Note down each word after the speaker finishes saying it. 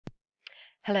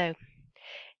Hello.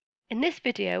 In this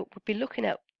video, we'll be looking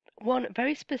at one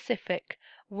very specific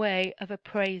way of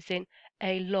appraising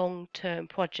a long-term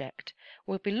project.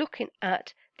 We'll be looking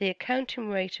at the accounting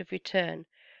rate of return,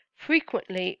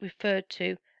 frequently referred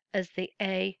to as the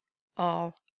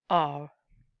ARR.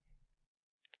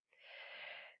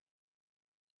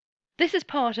 This is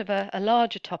part of a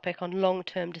larger topic on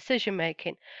long-term decision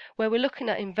making, where we're looking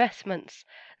at investments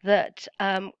that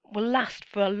will last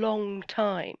for a long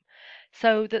time,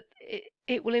 so that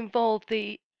it will involve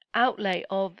the outlay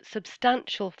of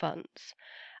substantial funds,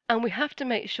 and we have to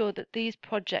make sure that these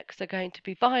projects are going to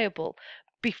be viable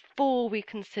before we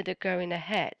consider going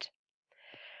ahead.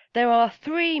 There are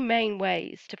three main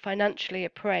ways to financially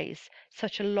appraise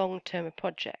such a long-term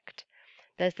project.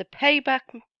 There's the payback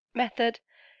method,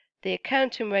 the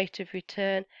accounting rate of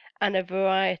return, and a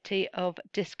variety of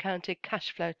discounted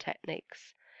cash flow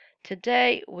techniques.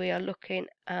 Today we are looking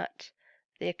at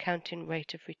the accounting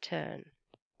rate of return.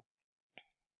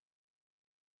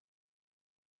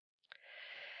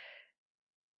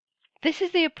 This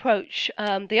is the approach,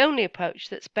 the only approach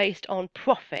that's based on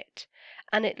profit,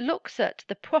 and it looks at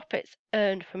the profits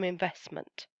earned from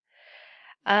investment.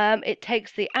 It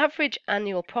takes the average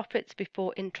annual profits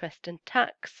before interest and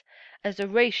tax as a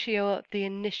ratio of the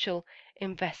initial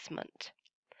investment.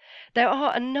 There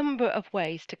are a number of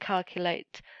ways to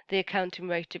calculate the accounting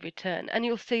rate of return, and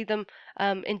you'll see them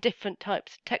in different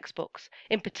types of textbooks.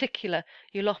 In particular,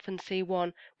 you'll often see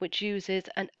one which uses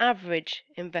an average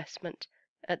investment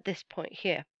at this point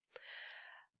here.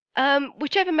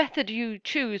 Whichever method you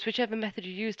choose, whichever method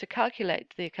you use to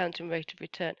calculate the accounting rate of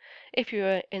return, if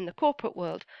you're in the corporate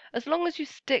world, as long as you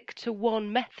stick to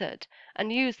one method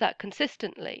and use that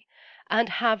consistently and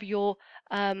have your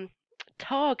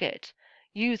target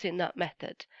using that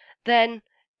method, then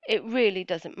it really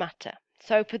doesn't matter.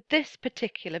 So for this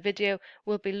particular video,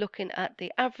 we'll be looking at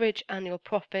the average annual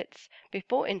profits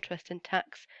before interest and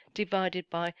tax divided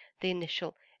by the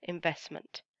initial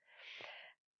investment.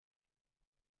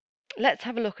 Let's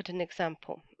have a look at an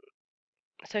example.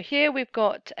 So here we've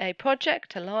got a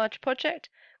project, a large project,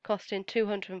 costing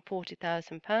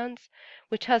 £240,000,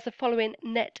 which has the following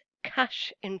net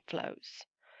cash inflows.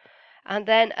 And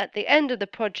then at the end of the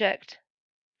project,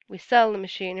 we sell the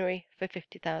machinery for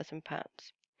 £50,000.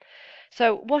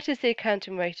 So what is the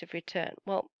accounting rate of return?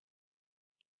 Well,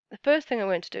 the first thing I'm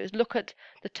going to do is look at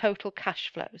the total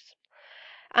cash flows.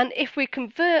 And if we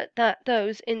convert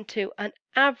those into an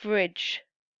average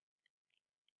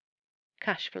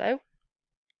cash flow,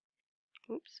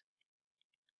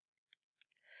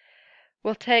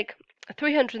 we'll take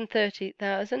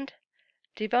 330,000,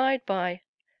 divide by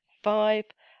 5,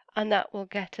 and that will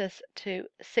get us to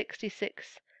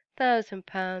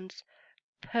 £66,000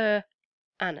 per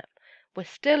annum. We're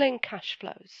still in cash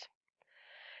flows.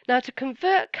 Now, to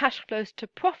convert cash flows to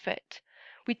profit,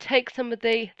 we take some of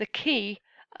the key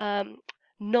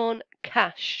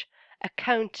non-cash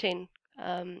accounting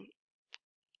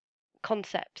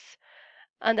concepts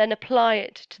and then apply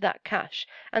it to that cash.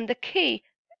 And the key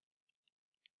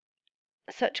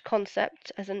such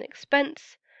concept as an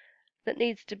expense that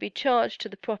needs to be charged to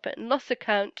the profit and loss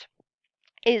account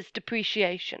is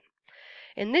depreciation.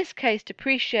 In this case,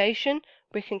 depreciation,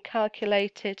 we can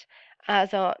calculate it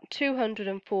as our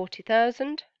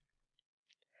 240,000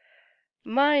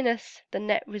 minus the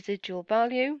net residual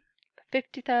value,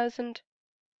 50,000,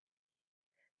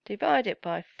 divided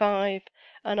by 5,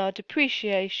 and our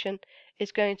depreciation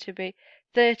is going to be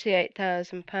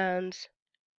 £38,000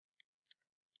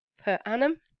 per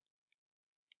annum,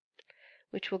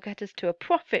 which will get us to a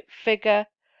profit figure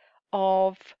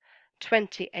of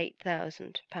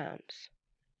 £28,000.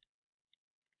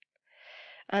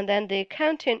 And then the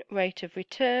accounting rate of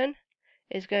return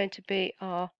is going to be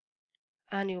our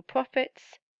annual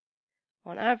profits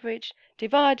on average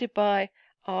divided by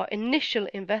our initial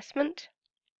investment,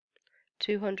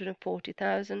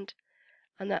 240,000,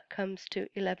 and that comes to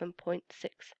 11.6%.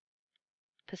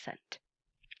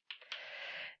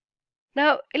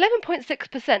 Now,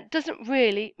 11.6% doesn't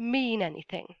really mean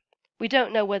anything. We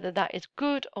don't know whether that is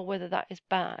good or whether that is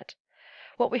bad.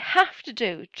 What we have to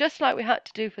do, just like we had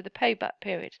to do for the payback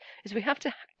period, is we have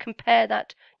to compare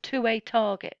that to a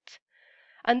target.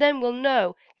 And then we'll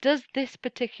know, does this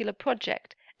particular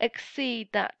project exceed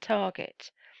that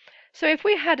target? So if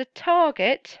we had a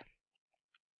target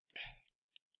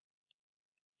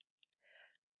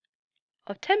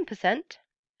of 10%,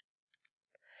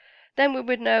 then we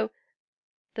would know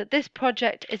that this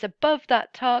project is above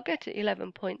that target at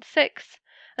 11.6,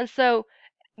 and so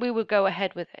we will go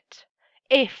ahead with it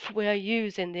if we are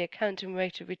using the accounting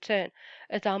rate of return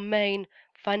as our main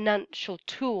financial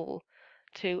tool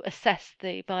to assess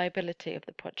the viability of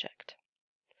the project.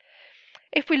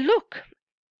 If we look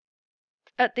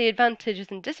at the advantages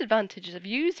and disadvantages of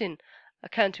using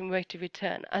accounting rate of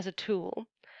return as a tool,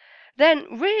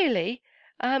 then really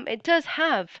it does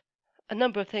have a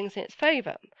number of things in its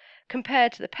favour.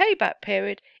 Compared to the payback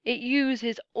period, it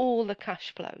uses all the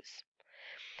cash flows.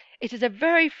 It is a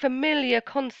very familiar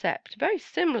concept, very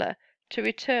similar to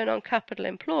return on capital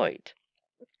employed.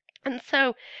 And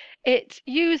so it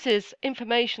uses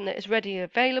information that is readily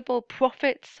available,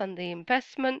 profits and the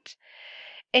investment.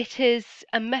 It is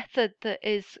a method that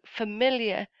is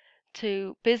familiar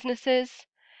to businesses,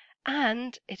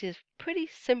 and it is pretty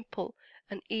simple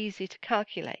and easy to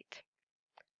calculate.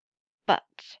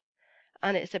 But,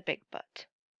 and it's a big but,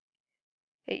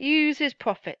 it uses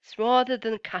profits rather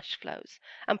than cash flows,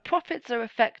 and profits are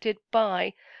affected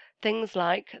by things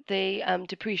like the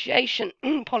depreciation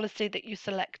policy that you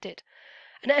selected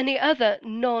and any other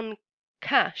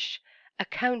non-cash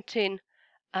accounting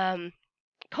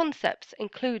concepts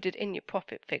included in your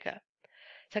profit figure.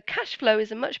 So cash flow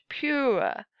is a much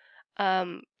purer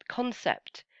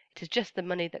concept. It is just the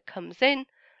money that comes in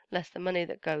less the money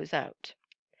that goes out.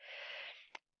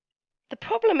 The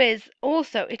problem is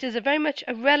also it is very much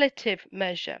a relative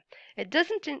measure. It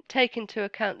doesn't take into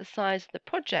account the size of the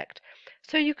project.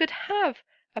 So you could have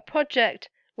a project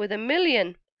with £1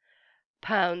 million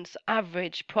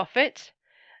average profit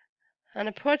and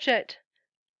a project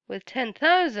with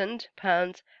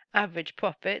 £10,000 average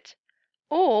profit,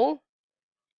 all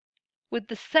with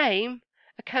the same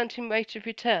accounting rate of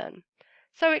return.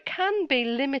 So it can be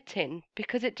limiting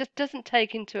because it just doesn't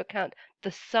take into account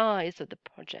the size of the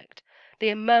project, the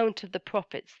amount of the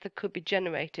profits that could be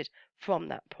generated from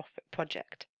that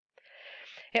project.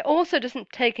 It also doesn't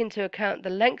take into account the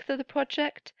length of the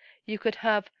project. You could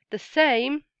have the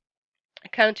same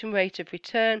accounting rate of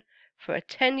return for a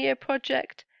 10-year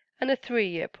project and a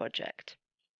 3-year project.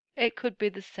 It could be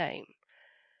the same.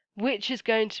 Which is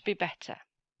going to be better?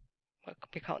 Well,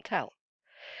 we can't tell.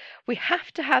 We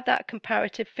have to have that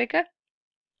comparative figure,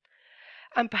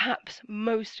 and perhaps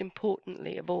most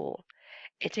importantly of all,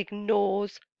 it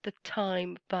ignores the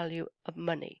time value of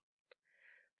money.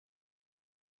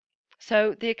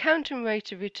 So the accounting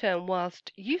rate of return,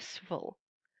 whilst useful,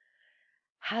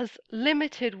 has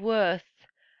limited worth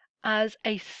as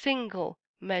a single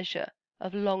measure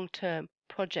of long-term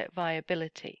project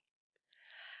viability.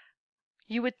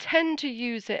 You would tend to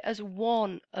use it as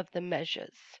one of the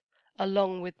measures,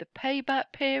 along with the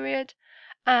payback period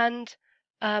and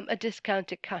a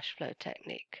discounted cash flow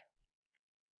technique.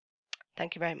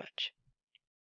 Thank you very much.